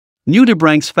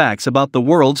Nudibranchs facts about the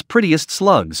world's prettiest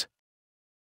slugs.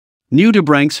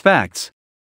 Nudibranchs facts.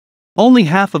 Only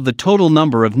half of the total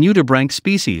number of nudibranch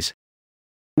species,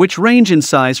 which range in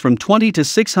size from 20 to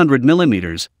 600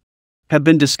 millimeters, have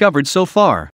been discovered so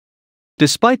far,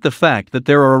 despite the fact that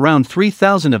there are around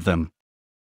 3,000 of them.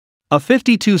 A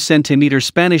 52-centimeter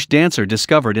Spanish dancer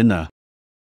discovered in the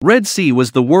Red Sea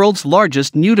was the world's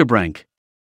largest nudibranch.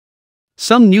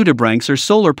 Some nudibranchs are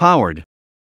solar-powered,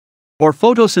 or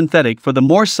photosynthetic for the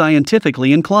more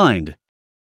scientifically inclined,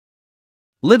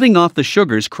 living off the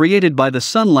sugars created by the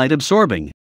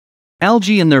sunlight-absorbing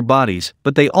algae in their bodies,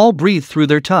 but they all breathe through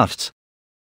their tufts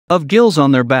of gills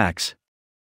on their backs.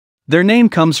 Their name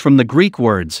comes from the Greek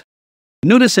words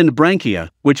nudus and branchia,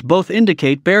 which both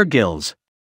indicate bare gills.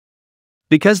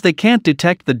 Because they can't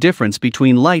detect the difference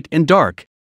between light and dark,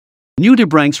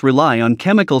 nudibranchs rely on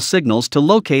chemical signals to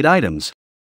locate items,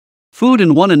 food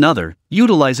and one another,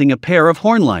 utilizing a pair of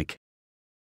horn-like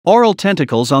oral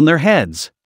tentacles on their heads.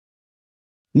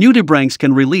 Nudibranchs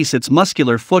can release its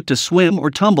muscular foot to swim or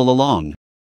tumble along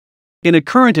in a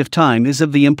current if time is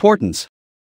of the importance,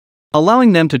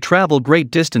 allowing them to travel great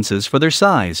distances for their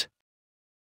size.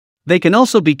 They can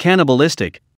also be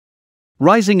cannibalistic,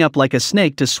 rising up like a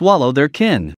snake to swallow their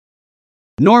kin,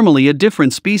 normally a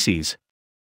different species.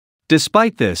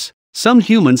 Despite this, some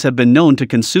humans have been known to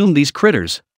consume these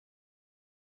critters,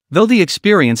 though the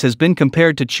experience has been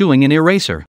compared to chewing an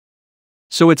eraser.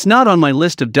 So it's not on my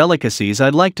list of delicacies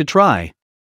I'd like to try.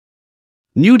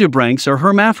 Nudibranchs are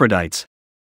hermaphrodites,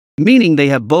 meaning they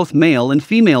have both male and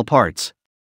female parts.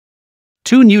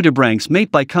 Two nudibranchs mate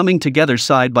by coming together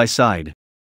side by side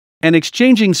and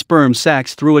exchanging sperm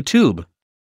sacs through a tube,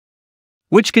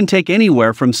 which can take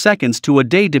anywhere from seconds to a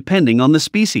day depending on the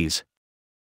species.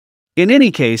 In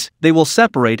any case, they will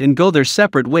separate and go their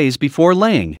separate ways before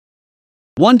laying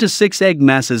 1 to 6 egg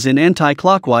masses in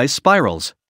anti-clockwise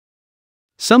spirals,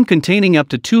 some containing up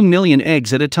to 2 million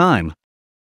eggs at a time.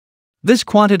 This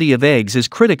quantity of eggs is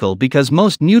critical because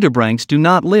most nudibranchs do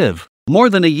not live more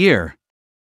than a year.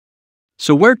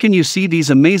 So where can you see these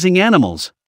amazing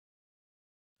animals?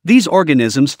 These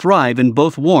organisms thrive in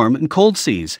both warm and cold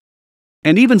seas,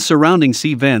 and even surrounding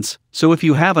sea vents, so if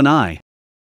you have an eye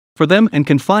for them and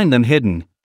can find them hidden,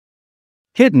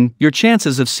 your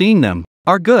chances of seeing them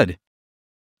are good.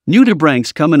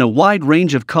 Nudibranchs come in a wide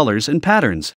range of colors and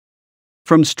patterns,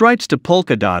 from stripes to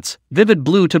polka dots, vivid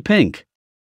blue to pink.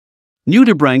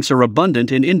 Nudibranchs are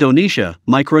abundant in Indonesia,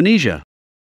 Micronesia,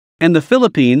 and the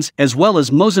Philippines, as well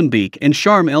as Mozambique and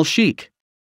Sharm el-Sheikh.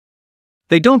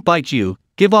 They don't bite you,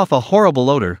 give off a horrible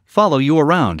odor, follow you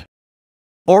around,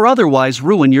 or otherwise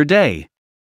ruin your day.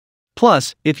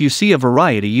 Plus, if you see a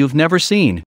variety you've never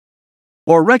seen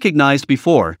or recognized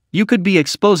before, you could be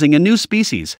exposing a new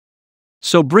species.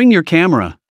 So bring your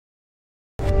camera.